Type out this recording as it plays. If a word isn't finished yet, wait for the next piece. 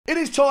It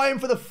is time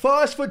for the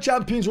first FUT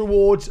Champions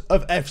rewards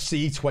of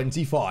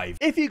FC25.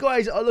 If you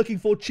guys are looking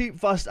for cheap,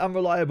 fast, and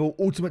reliable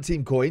Ultimate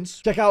Team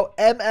coins, check out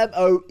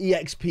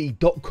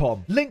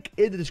MMOEXP.com. Link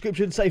in the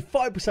description, save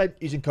 5%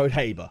 using code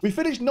HABER. We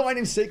finished 9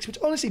 and 6, which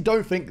honestly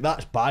don't think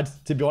that's bad,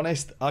 to be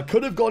honest. I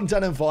could have gone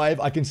 10 and 5.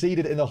 I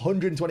conceded in the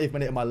 120th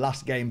minute of my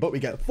last game, but we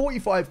get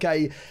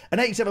 45k, an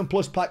 87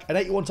 plus pack, an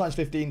 81 times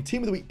 15,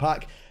 Team of the Week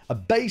pack, a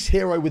base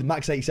hero with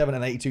max 87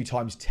 and 82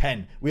 times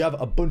 10. We have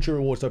a bunch of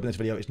rewards to open this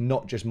video. It's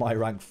not just my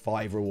rank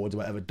 5 rewards or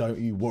whatever. Don't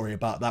you worry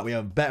about that. We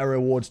have better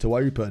rewards to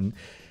open.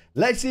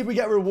 Let's see if we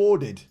get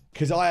rewarded,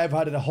 because I have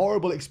had a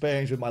horrible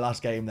experience with my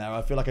last game there.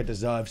 I feel like I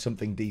deserve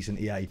something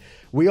decent, EA.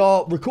 We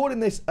are recording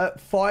this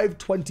at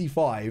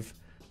 5:25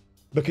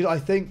 because I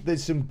think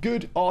there's some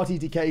good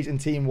RTTKs in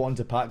Team 1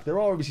 to pack. There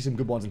are obviously some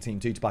good ones in Team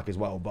 2 to pack as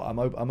well, but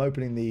I'm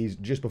opening these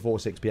just before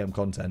 6 PM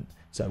content.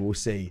 So we'll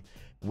see.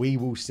 We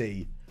will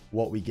see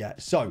what we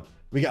get. So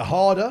we get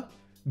Harder,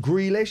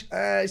 Grealish,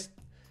 it's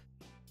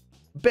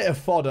a bit of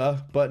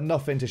fodder, but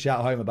nothing to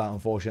shout home about,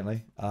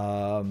 unfortunately.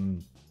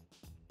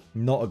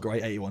 Not a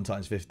great 81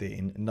 times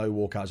 15, no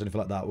walkouts or anything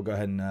like that. We'll go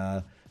ahead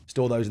and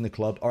store those in the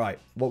club. All right,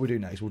 what we do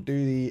next, we'll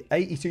do the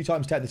 82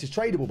 times 10. This is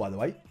tradable, by the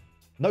way.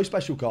 No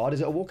special card.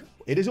 Is it a walkout?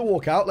 It is a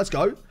walkout. Let's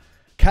go.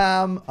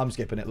 Cam, I'm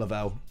skipping it.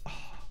 Lavelle,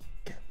 oh,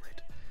 get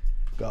rid.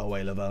 Go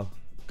away, Lavelle,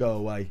 go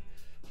away.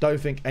 Don't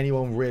think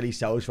anyone really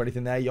sells for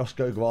anything there.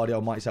 Josko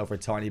Gvardiol might sell for a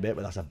tiny bit,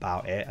 but that's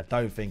about it. I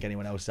don't think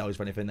anyone else sells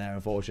for anything there,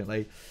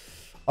 unfortunately.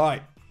 All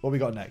right, what we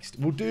got next?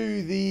 We'll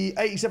do the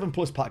 87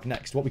 plus pack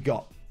next. What we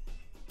got?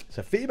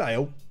 So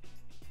female,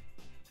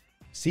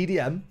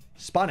 CDM,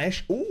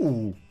 Spanish.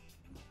 Ooh,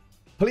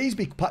 please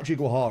be Patrick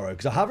Guajaro,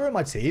 because I have her in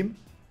my team.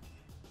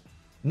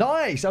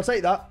 Nice, I'll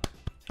take that.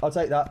 I'll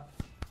take that.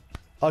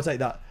 I'll take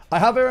that. I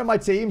have her in my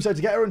team, so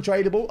to get her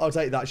untradeable, I'll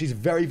take that. She's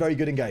very, very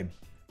good in game.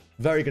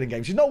 Very good in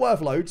game. She's not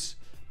worth loads,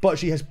 but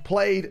she has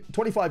played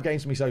 25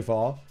 games for me so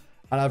far,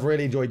 and I've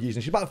really enjoyed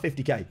using her. She's about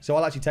 50k, so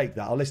I'll actually take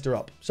that. I'll list her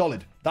up.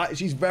 Solid.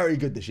 She's very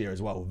good this year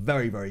as well.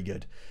 Very, very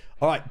good.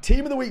 All right,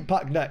 Team of the Week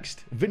pack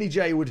next. Vinny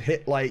J would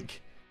hit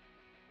like...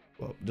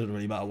 Well, it doesn't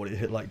really matter what it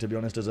hit like, to be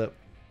honest, does it?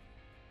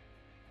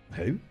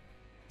 Who?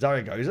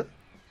 Zaragoza?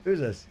 Who's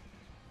this?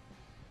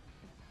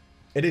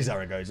 It is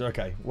Zaragoza.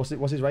 Okay. What's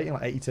his rating?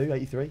 Like 82,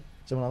 83?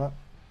 Something like that?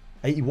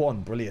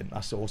 81. Brilliant.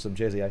 That's awesome.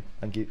 Cheers, EA.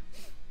 Thank you.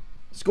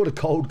 Scored a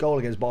cold goal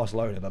against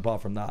Barcelona, but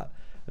apart from that,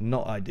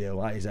 not ideal.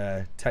 That is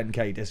a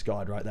 10k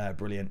discard right there.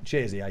 Brilliant.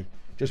 Cheers, EA.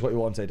 Just what we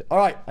wanted. All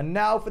right, and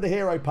now for the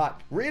hero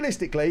pack.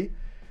 Realistically,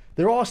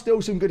 there are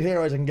still some good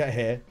heroes I can get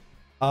here.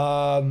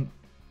 Yaya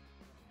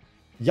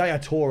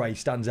Toure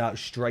stands out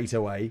straight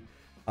away.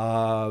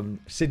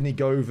 Sydney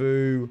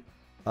Govou,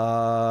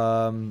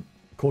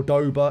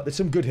 Cordoba. There's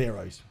some good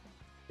heroes.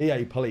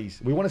 EA,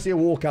 please. We want to see a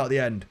walkout at the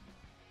end.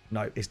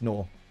 No, it's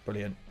Nor.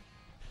 Brilliant.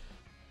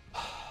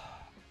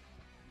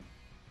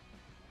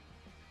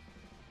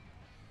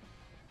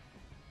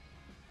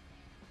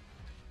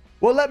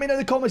 Well, let me know in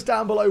the comments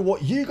down below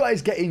what you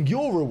guys get in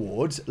your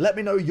rewards. Let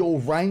me know your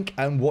rank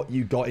and what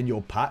you got in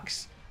your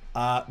packs.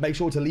 Make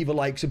sure to leave a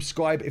like,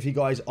 subscribe if you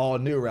guys are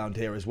new around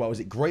here as well, as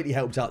it greatly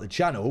helps out the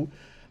channel.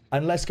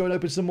 And let's go and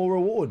open some more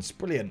rewards.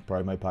 Brilliant.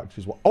 Promo packs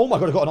as well. Oh my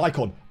God, I got an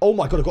icon. Oh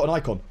my God, I got an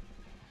icon.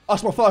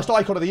 That's my first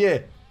icon of the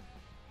year.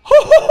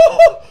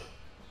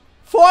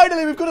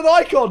 Finally, we've got an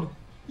icon.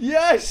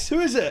 Yes.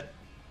 Who is it?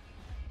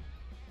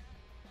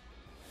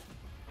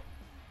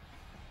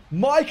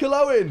 Michael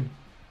Owen.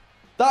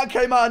 That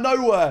came out of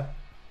nowhere.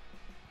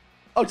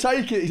 I'll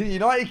take it. He's a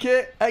United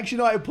kit,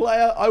 ex-United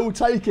player. I will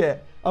take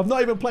it. I've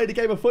not even played a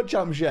game of FUT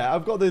Champs yet.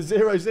 I've got the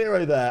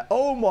 0-0 there.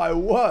 Oh my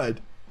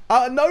word.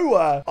 Out of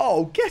nowhere.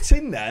 Oh, get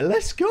in there.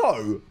 Let's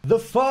go. The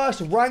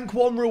first rank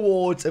 1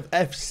 rewards of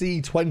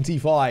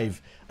FC25.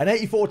 An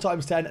 84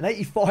 times 10, an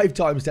 85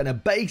 times 10, a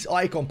base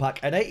icon pack,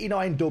 an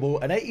 89 double,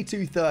 an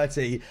 82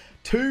 30,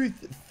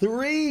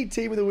 3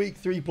 Team of the Week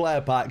 3 player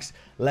packs.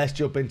 Let's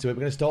jump into it. We're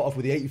going to start off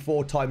with the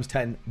 84 times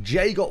 10.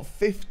 Jay got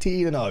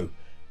 15 and 0.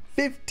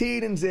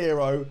 15 and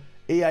 0.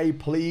 EA,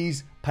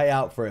 please pay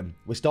out for him.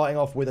 We're starting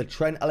off with a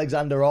Trent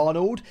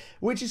Alexander-Arnold,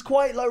 which is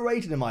quite low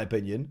rated in my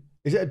opinion.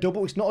 Is it a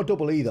double? It's not a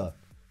double either.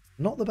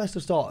 Not the best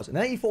of starters. An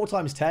 84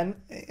 times 10,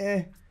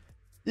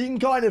 you can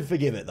kind of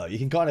forgive it, though. You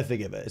can kind of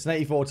forgive it. It's an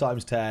 84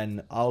 times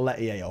 10. I'll let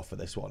EA off for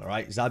this one, all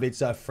right?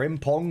 Zabit's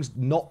Frimpong's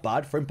not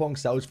bad. Frimpong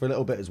sells for a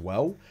little bit as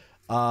well.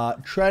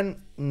 Trent,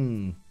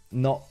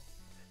 not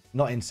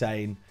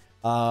insane.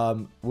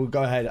 We'll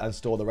go ahead and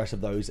store the rest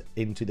of those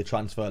into the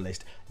transfer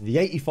list. The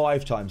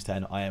 85 times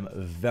 10, I am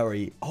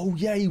very... Oh,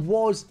 yeah, he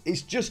was.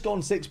 It's just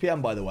gone 6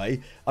 PM, by the way.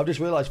 I've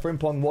just realised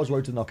Frimpong was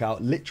road to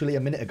knockout literally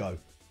a minute ago.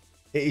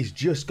 It is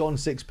just gone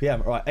 6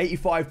 PM. All right,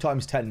 85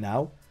 times 10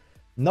 now.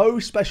 No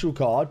special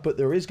card, but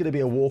there is going to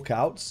be a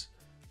walkout.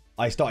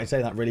 I started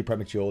saying that really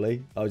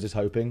prematurely. I was just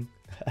hoping.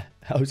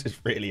 I was just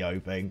really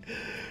hoping.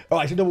 All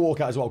right, so the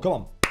walkout as well. Come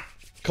on.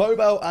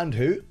 Kobel and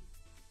who?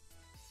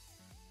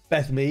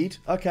 Beth Mead.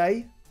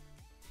 Okay.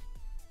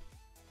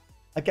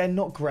 Again,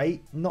 not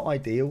great. Not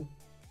ideal.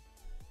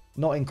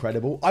 Not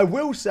incredible. I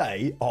will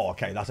say... Oh,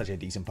 okay. That's actually a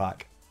decent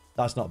pack.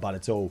 That's not bad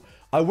at all.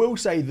 I will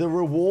say the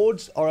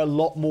rewards are a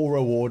lot more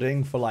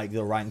rewarding for like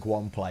the rank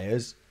 1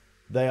 players.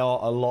 They are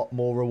a lot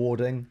more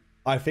rewarding.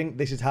 I think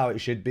this is how it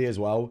should be as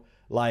well.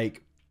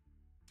 Like,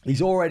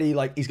 he's already,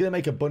 like, he's going to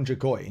make a bunch of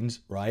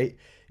coins, right?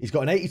 He's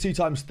got an 82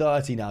 times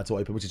 30 now to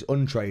open, which is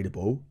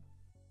untradeable.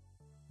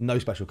 No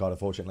special card,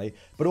 unfortunately.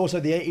 But also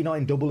the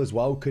 89 double as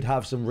well could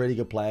have some really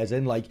good players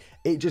in. Like,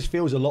 it just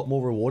feels a lot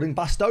more rewarding.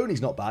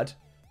 Bastoni's not bad.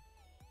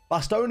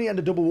 Bastoni and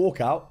a double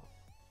walkout.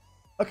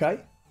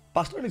 Okay.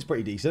 Bastoni's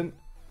pretty decent.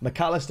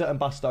 McAllister and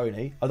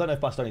Bastoni. I don't know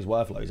if Bastoni's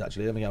worth loads,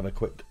 actually. Let me have a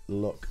quick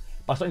look.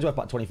 Bastoni's worth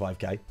about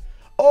 25k.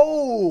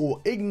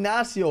 Oh,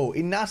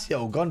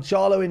 Ignacio.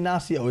 Gonzalo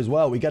Ignacio as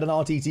well. We get an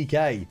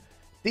RTTK.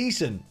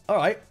 Decent. All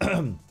right.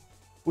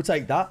 We'll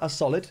take that. That's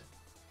solid.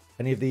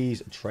 Any of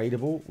these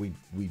tradable?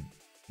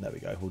 There we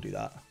go. We'll do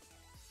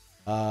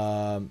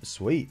that.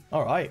 Sweet.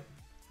 All right.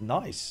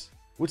 Nice.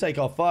 We'll take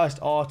our first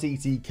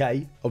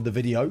RTTK of the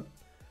video.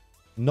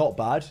 Not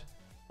bad.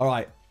 All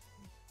right.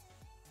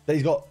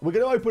 We're going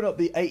to open up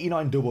the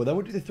 89 double. Then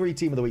we'll do the 3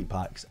 team of the week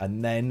packs.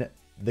 And then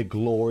the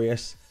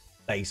glorious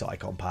base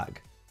icon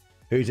pack.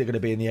 Who's it going to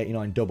be in the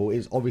 89 double? It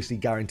is obviously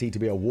guaranteed to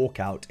be a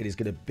walkout. It is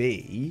going to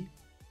be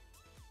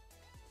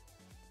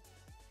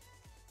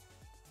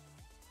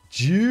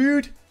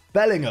Jude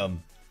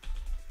Bellingham.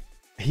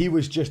 He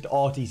was just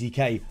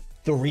RTTK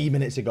 3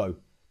 minutes ago.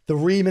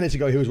 3 minutes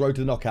ago, he was road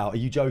to the knockout. Are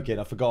you joking?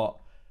 I forgot.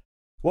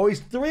 Well,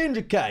 he's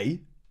 300k.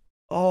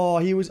 Oh,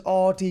 he was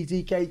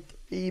RTTK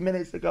 3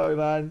 minutes ago,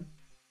 man.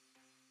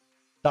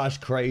 That's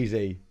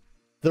crazy.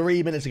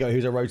 3 minutes ago, he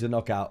was a road to the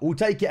knockout. We'll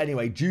take it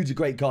anyway. Jude's a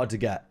great card to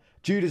get.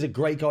 Jude is a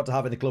great card to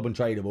have in the club and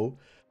tradable.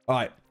 All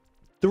right.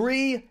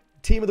 3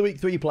 Team of the Week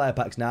 3 player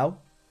packs now.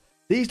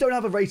 These don't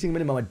have a rating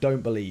minimum, I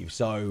don't believe.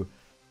 So,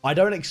 I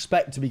don't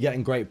expect to be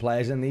getting great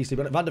players in these.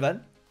 Van de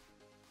Ven?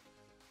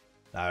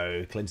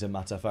 No, Clinton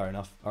Mata. Fair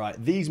enough. All right.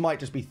 These might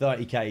just be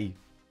 30k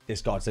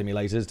discard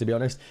simulators, to be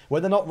honest.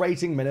 When they're not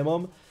rating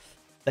minimum,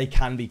 they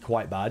can be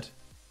quite bad.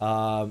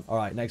 All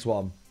right. Next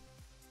one.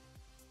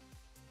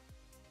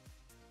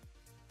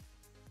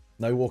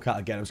 No walkout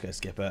again. I'm just going to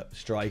skip it.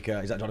 Striker.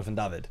 Is that Jonathan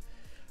David?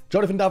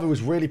 Jonathan David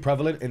was really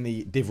prevalent in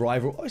the Div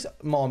Rival. Oh, is that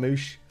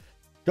Marmouche?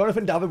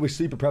 Jonathan David was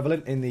super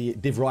prevalent in the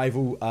Div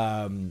Rival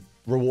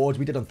rewards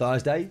we did on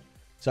Thursday.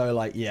 So,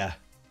 like, yeah.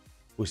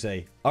 We'll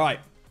see. All right.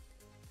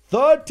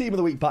 3rd Team of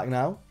the Week pack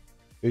now.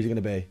 Who's it going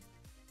to be?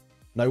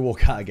 No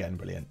walkout again.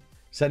 Brilliant.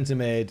 Centre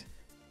mid.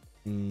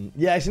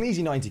 Yeah, it's an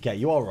easy 90k.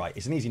 You are right.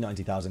 It's an easy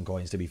 90,000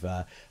 coins, to be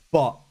fair.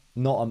 But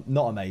not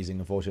amazing,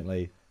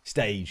 unfortunately.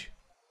 Stage.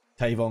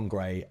 Tavon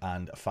Gray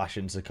and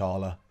Fashion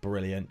Sakala.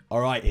 Brilliant.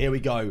 All right, here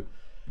we go.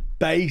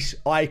 Base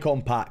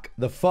icon pack.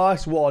 The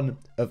first one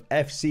of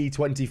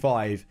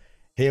FC25.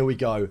 Here we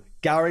go.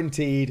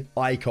 Guaranteed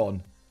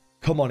icon.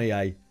 Come on,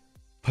 EA.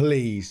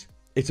 Please.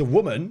 It's a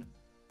woman.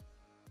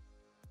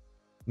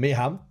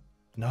 Miham.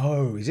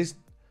 No, is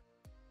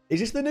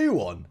this the new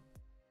one?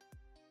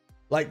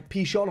 Like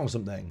Pichon or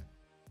something?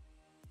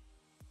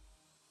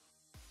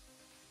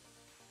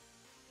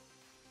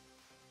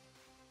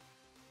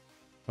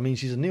 I mean,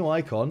 she's a new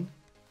icon.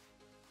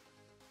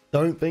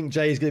 Don't think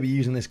Jay's going to be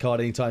using this card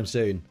anytime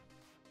soon.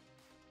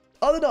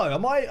 I don't know.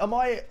 Am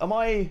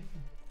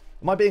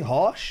I being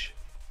harsh?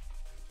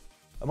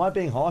 Am I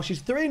being harsh?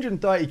 She's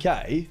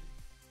 330k.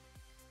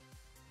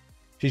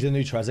 She's a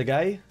new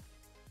Trezeguet.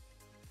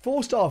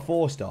 4-star,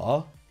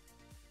 4-star.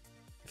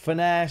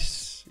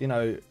 Finesse, you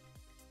know,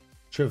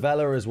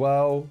 Trivella as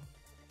well.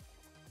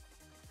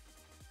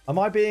 Am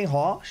I being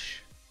harsh?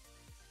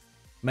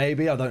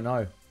 Maybe, I don't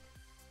know.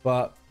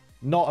 But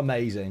not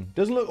amazing.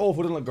 Doesn't look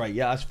awful, doesn't look great.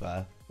 Yeah, that's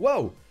fair.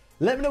 Well,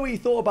 let me know what you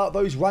thought about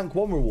those rank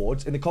 1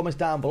 rewards in the comments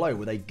down below.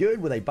 Were they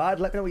good? Were they bad?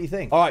 Let me know what you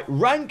think. All right,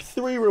 rank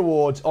 3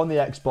 rewards on the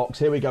Xbox.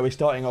 Here we go. We're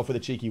starting off with a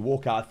cheeky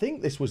walkout. I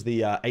think this was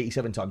the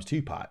 87 times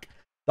 2 pack.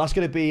 That's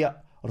going to be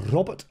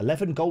Robert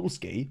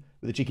Lewandowski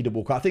with a cheeky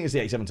double walkout. I think it's the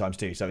 87 times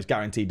 2, so it's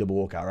guaranteed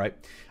double walkout,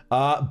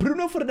 right?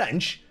 Bruno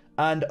Fernandes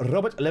and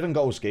Robert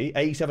Lewandowski,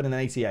 87 and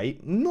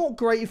 88. Not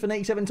great for an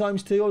 87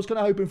 times 2. I was kind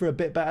of hoping for a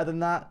bit better than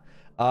that.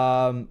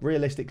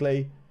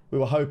 Realistically, we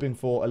were hoping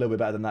for a little bit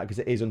better than that because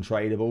it is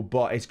untradeable,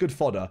 but it's good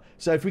fodder.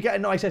 So if we get a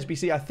nice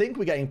SBC, I think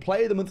we're getting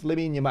Player of the Month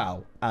Lamine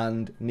Yamal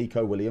and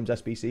Nico Williams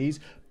SBCs.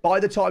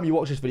 By the time you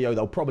watch this video,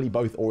 they'll probably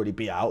both already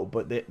be out,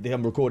 but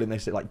I'm recording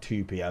this at like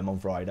 2 p.m. on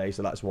Friday,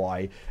 so that's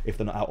why, if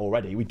they're not out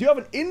already. We do have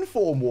an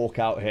inform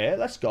walkout here.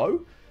 Let's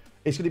go.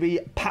 It's going to be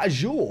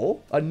Pajor,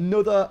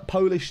 another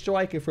Polish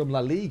striker from La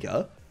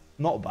Liga.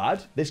 Not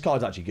bad. This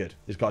card's actually good.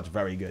 This card's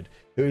very good.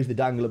 Who is the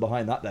dangler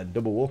behind that then?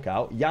 Double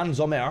walkout. Jan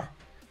Sommer.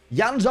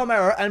 Jan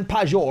Sommer and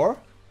Pajor.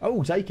 Oh,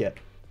 we'll take it.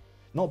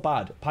 Not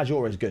bad.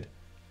 Pajor is good.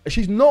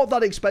 She's not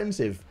that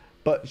expensive,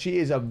 but she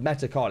is a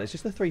meta card. It's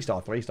just the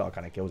 3-star, 3-star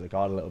kind of kills the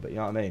card a little bit. You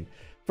know what I mean?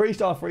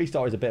 3-star,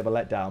 3-star is a bit of a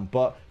letdown,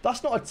 but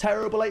that's not a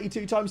terrible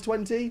 82 times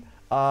 20. Could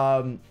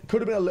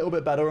have been a little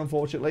bit better,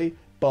 unfortunately,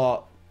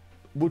 but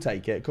we'll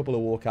take it. A couple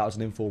of walkouts,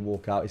 an inform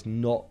walkout. It's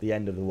not the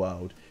end of the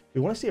world. We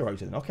want to see a road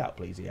to the knockout,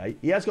 please, EA.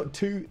 He has got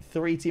 2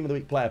 3 Team of the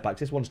Week player packs.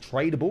 This one's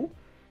tradable.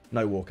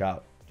 No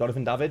walkout.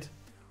 Jonathan David.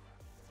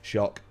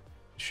 Shock.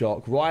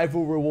 Shock.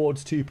 Rival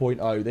Rewards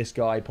 2.0. This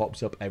guy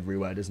pops up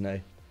everywhere, doesn't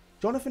he?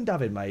 Jonathan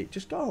David, mate.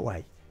 Just go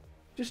away.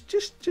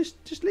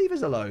 Just leave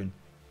us alone.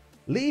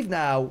 Leave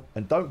now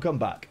and don't come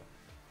back.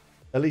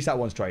 At least that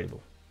one's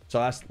tradable. So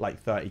that's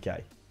like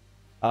 30k.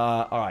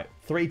 All right.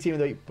 3 team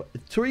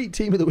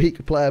of the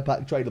week player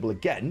pack tradable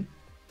again.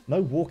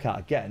 No walkout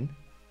again.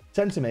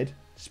 Centre mid.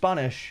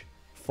 Spanish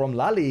from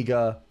La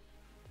Liga.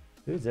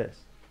 Who's this?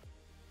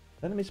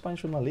 Centre mid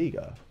Spanish from La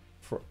Liga.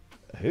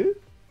 Who?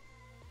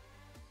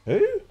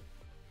 Who?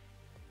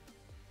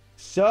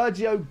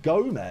 Sergio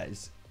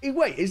Gomez.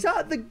 Wait, is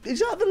that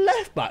the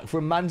left back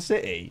from Man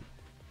City?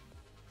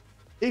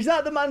 Is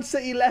that the Man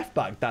City left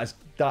back that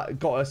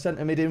got a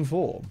centre mid in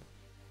form?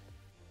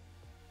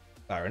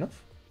 Fair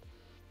enough.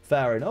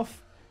 Fair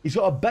enough. He's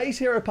got a base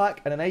hero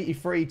pack and an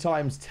 83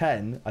 times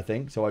 10, I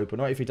think, to open.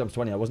 Not 83 times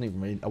 20. I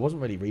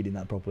wasn't really reading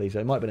that properly, so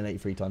it might have been an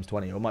 83 times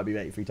 20, or it might be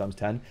 83 times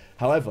 10.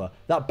 However,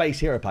 that base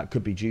hero pack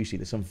could be juicy.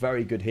 There's some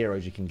very good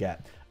heroes you can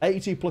get.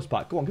 82 plus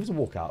pack. Go on, give us a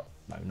walkout.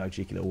 No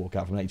cheeky little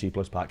walkout from an 82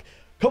 plus pack.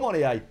 Come on,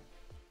 EA.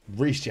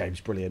 Reece James,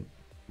 brilliant.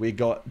 We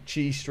got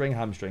cheese string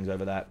hamstrings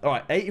over there. All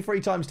right, 83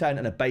 times 10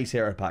 and a base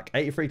hero pack.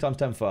 83 times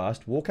 10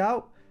 first.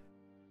 Walkout?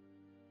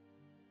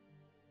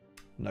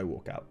 No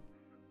walkout.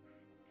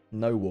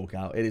 No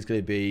walkout. It is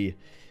going to be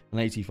an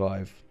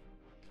 85.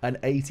 An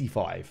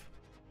 85.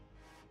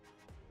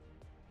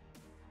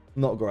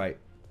 Not great.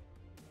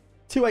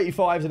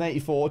 285s and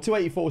 84.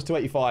 284s,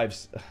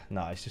 285s.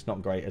 No, it's just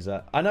not great, is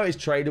it? I know it's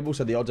tradable,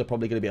 so the odds are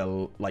probably going to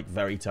be like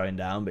very toned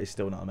down, but it's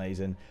still not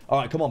amazing. All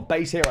right, come on.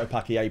 Base hero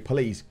pack, EA,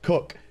 please.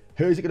 Cook.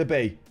 Who is it going to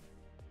be?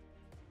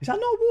 Is that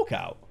not a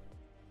walkout?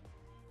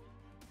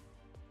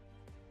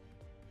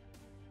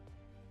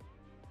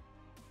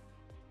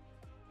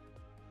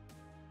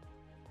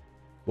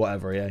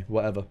 Whatever, yeah,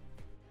 whatever.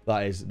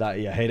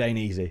 Yeah, it ain't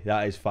easy.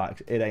 That is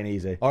fact. It ain't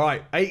easy. All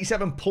right,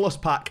 87 plus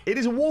pack. It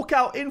is a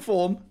walkout in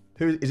form.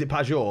 Who is it?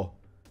 Pajor.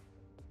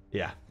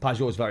 Yeah,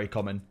 Pajor is very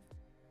common.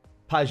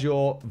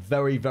 Pajor,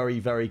 very, very,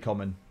 very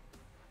common.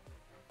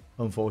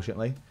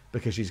 Unfortunately,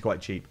 because she's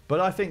quite cheap. But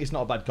I think it's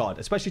not a bad card,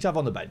 especially to have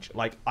on the bench.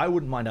 Like, I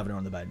wouldn't mind having her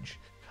on the bench.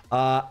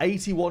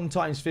 81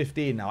 times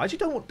 15 now. I actually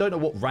don't know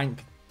what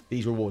rank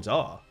these rewards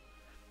are.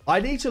 I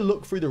need to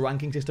look through the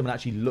ranking system and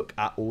actually look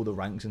at all the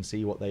ranks and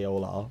see what they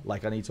all are.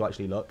 Like, I need to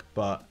actually look.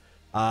 But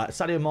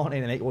Sadio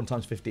Mane in 81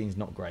 times 15 is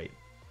not great.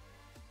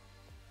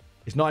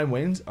 It's 9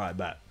 wins. All right,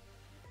 bet.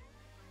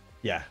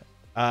 Yeah.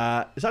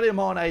 Sadio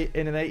Mane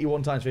in an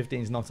 81 times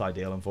 15 is not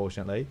ideal,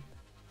 unfortunately.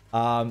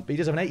 But he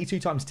does have an 82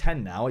 times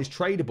 10 now. It's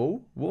tradable.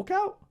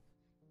 Walkout?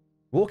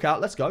 Walkout.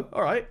 Let's go.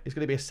 All right. It's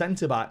going to be a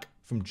centre-back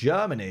from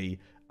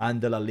Germany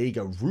and the La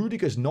Liga.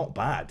 Rudiger's not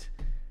bad.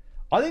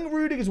 I think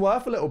Rudiger's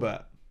worth a little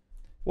bit.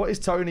 What is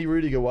Tony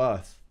Rudiger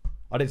worth?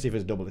 I didn't see if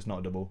it's a double. It's not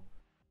a double.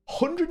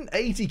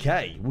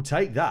 180k. We'll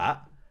take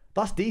that.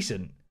 That's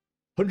decent.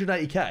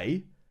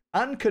 180k.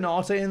 And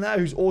Konate in there,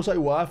 who's also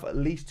worth at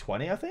least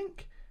 20, I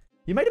think.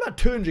 You made about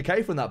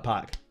 200k from that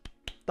pack.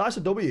 That's a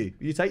W.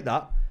 You take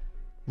that.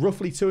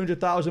 Roughly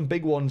 200,000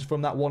 big ones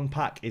from that one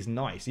pack is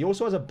nice. He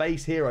also has a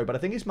base hero, but I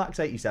think it's max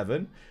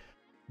 87.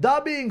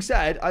 That being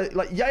said,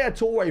 like Yaya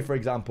Toure, for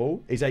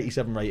example, is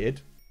 87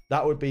 rated.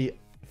 That would be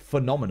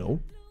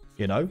phenomenal.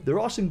 You know, there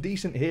are some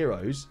decent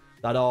heroes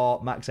that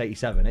are max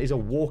 87. It is a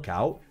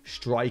walkout,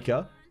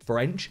 striker,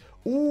 French.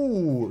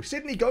 Ooh,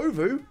 Sydney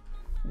Govou.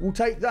 We'll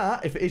take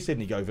that if it is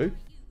Sydney Govou.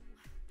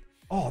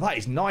 Oh, that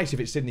is nice if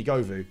it's Sydney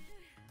Govou.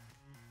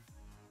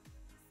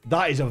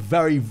 That is a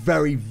very,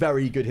 very,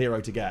 very good hero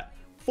to get.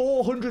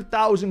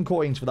 400,000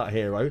 coins for that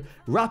hero.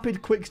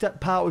 Rapid quick step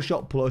power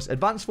shot plus.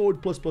 Advanced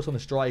forward plus plus on the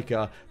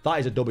striker. That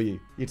is a W.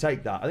 You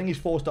take that. I think he's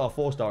 4-star,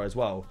 4-star as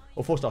well.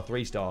 Or 4-star,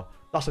 3-star.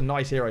 That's a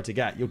nice hero to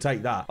get. You'll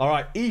take that. All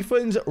right.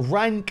 Ethan's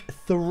rank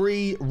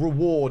 3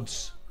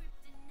 rewards.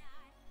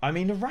 I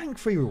mean, the rank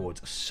 3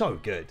 rewards are so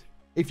good.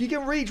 If you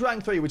can reach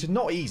rank 3, which is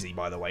not easy,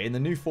 by the way, in the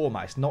new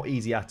format, it's not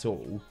easy at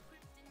all.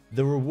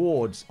 The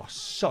rewards are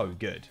so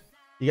good.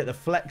 You get the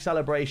flex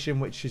celebration,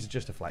 which is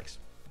just a flex.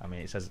 I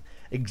mean, it says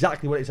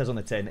exactly what it says on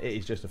the tin. It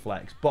is just a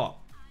flex. But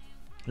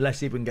let's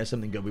see if we can get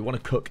something good. We want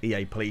to cook,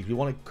 EA, please. We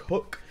want to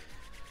cook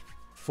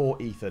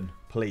for Ethan,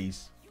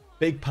 please.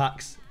 Big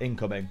packs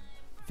incoming.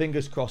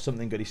 Fingers crossed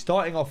something good. He's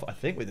starting off, I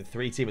think, with the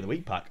 3 team of the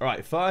week pack. All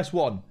right, first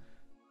one.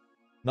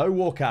 No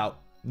walkout.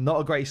 Not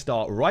a great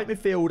start. Right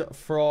midfield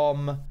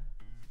from...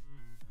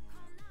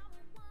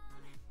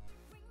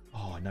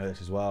 Oh, I know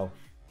this as well.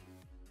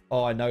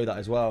 Oh, I know that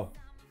as well.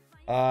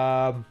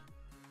 Oh,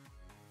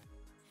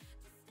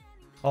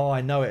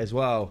 I know it as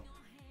well.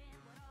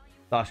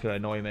 That's going to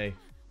annoy me.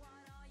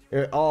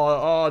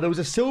 Oh, there was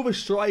a silver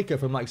striker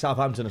from like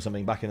Southampton or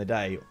something back in the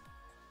day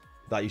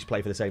that used to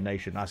play for the same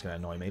nation. That's going to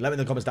annoy me. Let me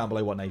know in the comments down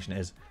below what nation it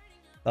is.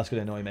 That's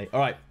going to annoy me. All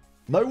right.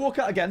 No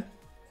walkout again.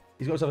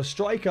 He's got himself a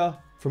striker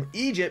from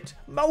Egypt.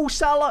 Mo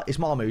Salah. It's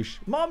Marmoush.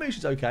 Marmoush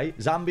is okay.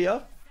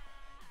 Zambia.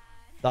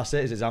 That's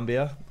it. Is it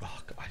Zambia? Oh,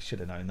 God, I should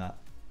have known that.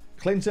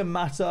 Clinton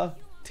Mata,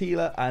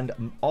 Tila,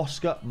 and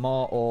Oscar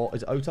Mar, or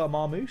is it Otar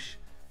Marmoush?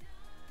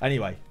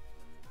 Anyway.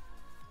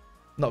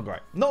 Not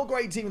great. Not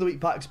great team of the week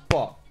packs,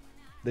 but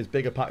there's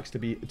bigger packs to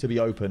be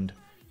opened.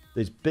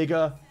 There's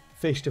bigger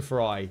fish to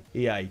fry.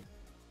 EA.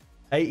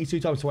 82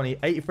 times 20,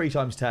 83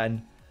 times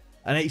 10,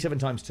 and 87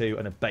 times 2,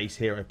 and a base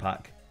hero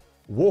pack.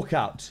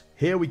 Walkout.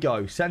 Here we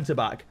go. Centre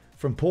back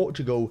from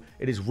Portugal.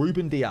 It is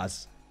Ruben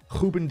Dias.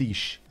 Ruben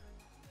Dias.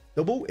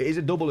 Double? It is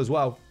a double as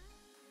well.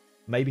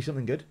 Maybe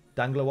something good,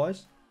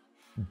 dangler-wise.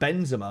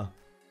 Benzema.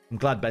 I'm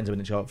glad Benzema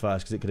didn't show up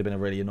first because it could have been a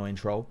really annoying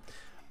troll.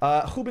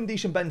 Ruben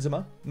Dias and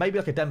Benzema. Maybe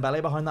like a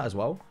Dembele behind that as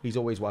well. He's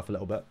always worth a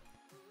little bit.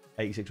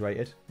 86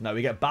 rated. No,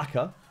 we get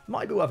Baka.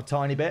 Might be worth a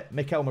tiny bit.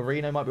 Mikel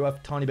Merino might be worth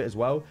a tiny bit as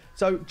well.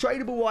 So,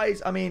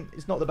 tradable-wise, I mean,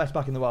 it's not the best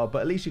back in the world,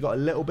 but at least you got a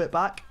little bit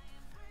back.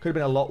 Could have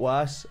been a lot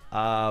worse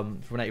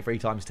from an 83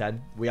 times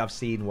 10. We have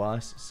seen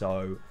worse,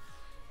 so...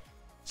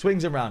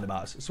 Swings and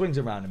roundabouts. Swings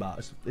and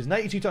roundabouts. There's an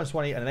 82 times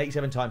 20 and an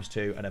 87 times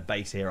 2 and a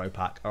base hero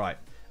pack. All right.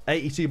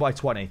 82 by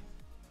 20.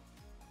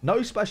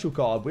 No special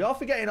card. We are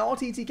forgetting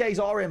RTTKs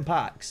are in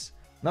packs.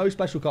 No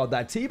special card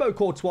there. Thibaut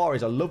Courtois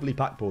is a lovely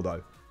pack pull,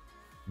 though.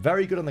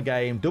 Very good on the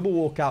game. Double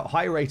walkout.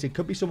 High rated.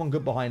 Could be someone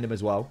good behind him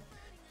as well.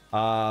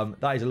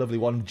 That is a lovely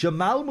one.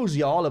 Jamal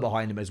Musiala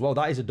behind him as well.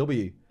 That is a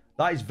W.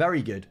 That is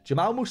very good.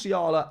 Jamal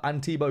Musiala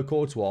and Thibaut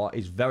Courtois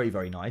is very,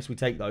 very nice. We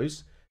take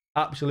those.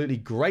 Absolutely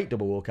great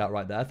double walkout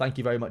right there. Thank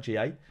you very much,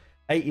 EA.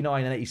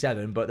 89 and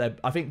 87, but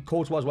I think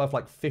Courtois is worth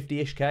like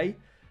 50-ish K.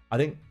 I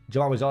think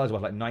Jamal Musiala is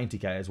worth like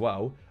 90K as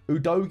well.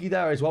 Udogi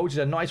there as well, which is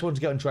a nice one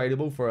to get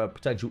untradeable for a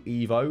potential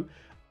Evo.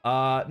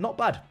 Not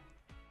bad.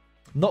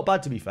 Not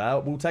bad, to be fair.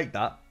 We'll take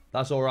that.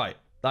 That's all right.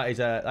 That is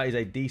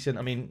a decent...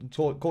 I mean,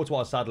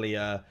 Courtois is sadly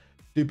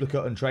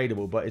duplicate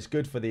untradeable, but it's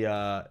good for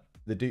the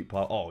dupe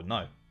part. Oh,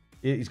 no.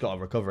 He's got to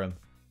recover him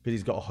because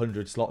he's got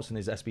 100 slots in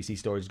his SBC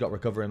storage. He's got to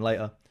recover him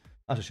later.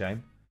 That's a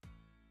shame.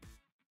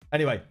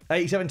 Anyway,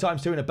 87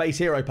 times 2 in a base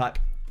hero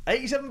pack.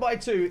 87 by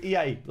 2,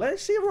 EA.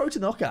 Let's see a road to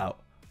knockout.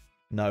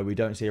 No, we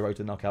don't see a road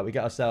to knockout. We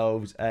get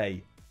ourselves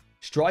a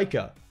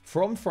striker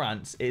from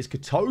France. It's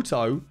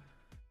Katoto.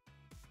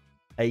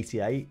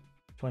 88.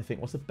 I'm trying to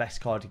think, what's the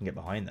best card you can get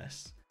behind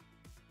this?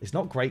 It's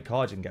not great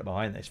cards you can get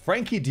behind this.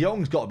 Frankie de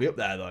Jong's got to be up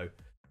there, though.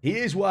 He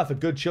is worth a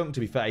good chunk, to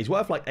be fair. He's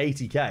worth like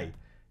 80K.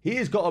 He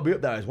has got to be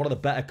up there as one of the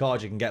better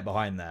cards you can get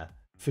behind there.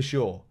 For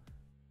sure.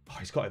 Oh,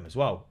 he's got him as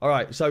well. All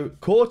right, so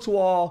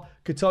Courtois,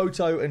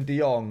 Katoto, and De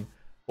Jong,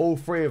 all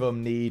three of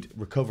them need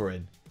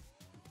recovering.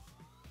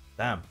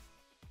 Damn.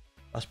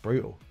 That's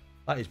brutal.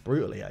 That is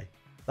brutal, EA.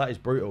 That is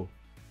brutal.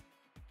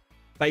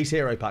 Base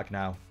hero pack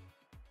now.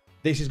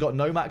 This has got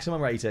no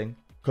maximum rating.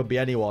 Could be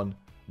anyone.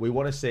 We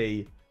want to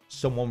see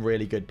someone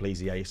really good,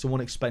 please, EA. Someone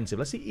expensive.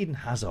 Let's see Eden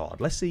Hazard.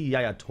 Let's see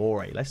Yaya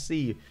Toure. Let's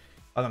see...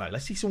 I don't know.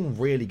 Let's see someone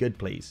really good,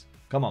 please.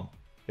 Come on.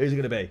 Who's it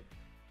going to be?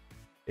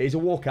 It is a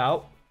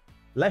walkout.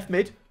 Left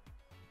mid.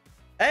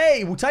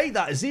 Hey, we'll take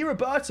that. Z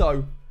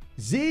Roberto.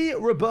 Z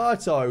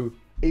Roberto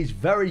is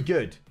very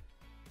good.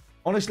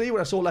 Honestly,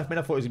 when I saw left mid,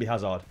 I thought it was going to be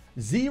Hazard.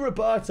 Z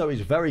Roberto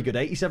is very good.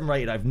 87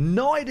 rated. I have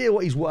no idea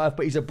what he's worth,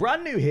 but he's a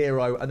brand new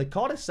hero, and the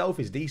card itself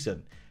is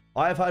decent.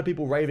 I have heard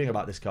people raving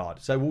about this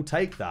card, so we'll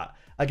take that.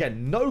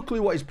 Again, no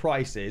clue what his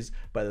price is,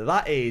 but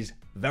that is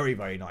very,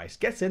 very nice.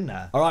 Get in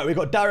there. All right, we've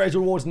got Dario's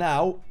rewards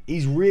now.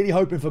 He's really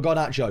hoping for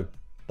Garnacho.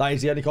 That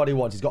is the only card he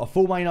wants. He's got a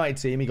full Man United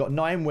team. He got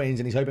 9 wins,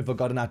 and he's hoping for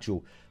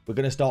Garnacho. We're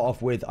going to start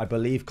off with, I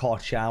believe,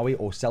 Karchawi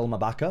or Selma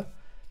Baka.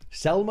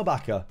 Selma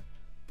Baka.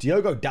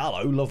 Diogo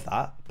Dallo. Love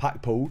that.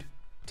 Pack pulled.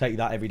 Take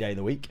that every day of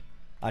the week.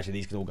 Actually,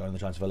 these can all go on the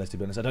transfer list, to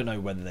be honest. I don't know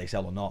whether they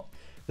sell or not.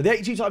 But the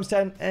 82 times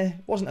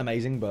 10, wasn't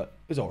amazing, but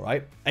it was all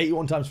right.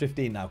 81 times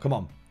 15 now. Come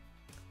on.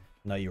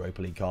 No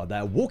Europa League card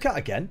there. Walkout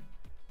again.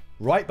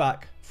 Right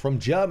back from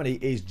Germany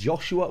is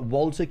Joshua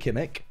Walter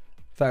Kimmich.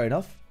 Fair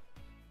enough.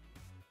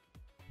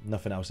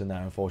 Nothing else in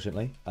there,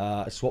 unfortunately.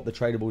 Swap the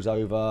tradables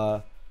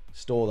over.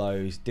 Store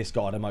those.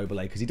 Discard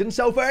Immobile because he didn't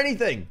sell for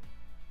anything.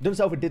 He didn't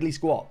sell for diddly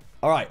squat.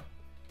 All right.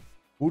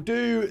 We'll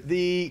do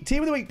the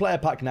Team of the Week player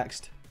pack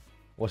next.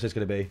 What's this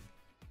going to be?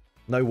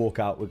 No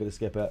walkout. We're going to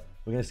skip it.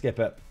 We're going to skip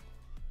it.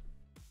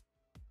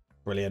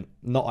 Brilliant.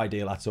 Not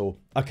ideal at all.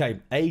 Okay.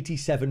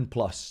 87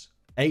 plus.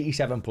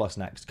 87 plus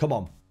next. Come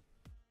on.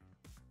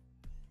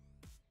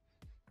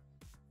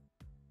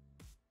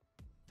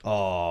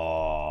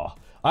 Oh.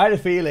 I had a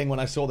feeling when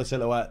I saw the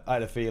silhouette. I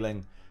had a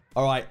feeling.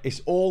 All right.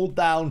 It's all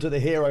down to the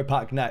hero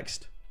pack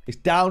next. It's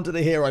down to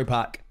the hero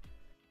pack.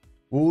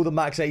 Will the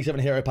max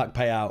 87 hero pack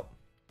pay out?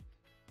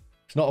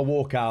 It's not a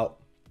walkout.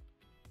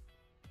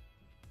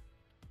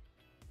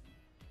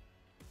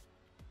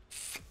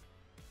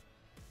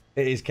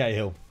 It is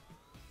Cahill.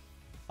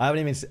 I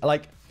haven't even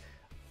like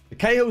the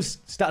Cahill's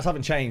stats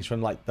haven't changed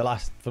from like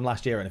from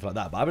last year or anything like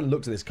that. But I haven't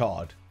looked at this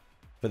card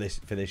for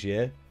this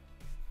year.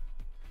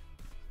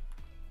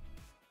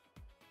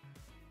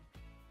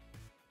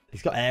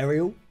 He's got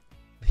aerial,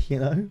 you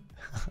know.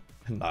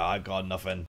 No, I got nothing.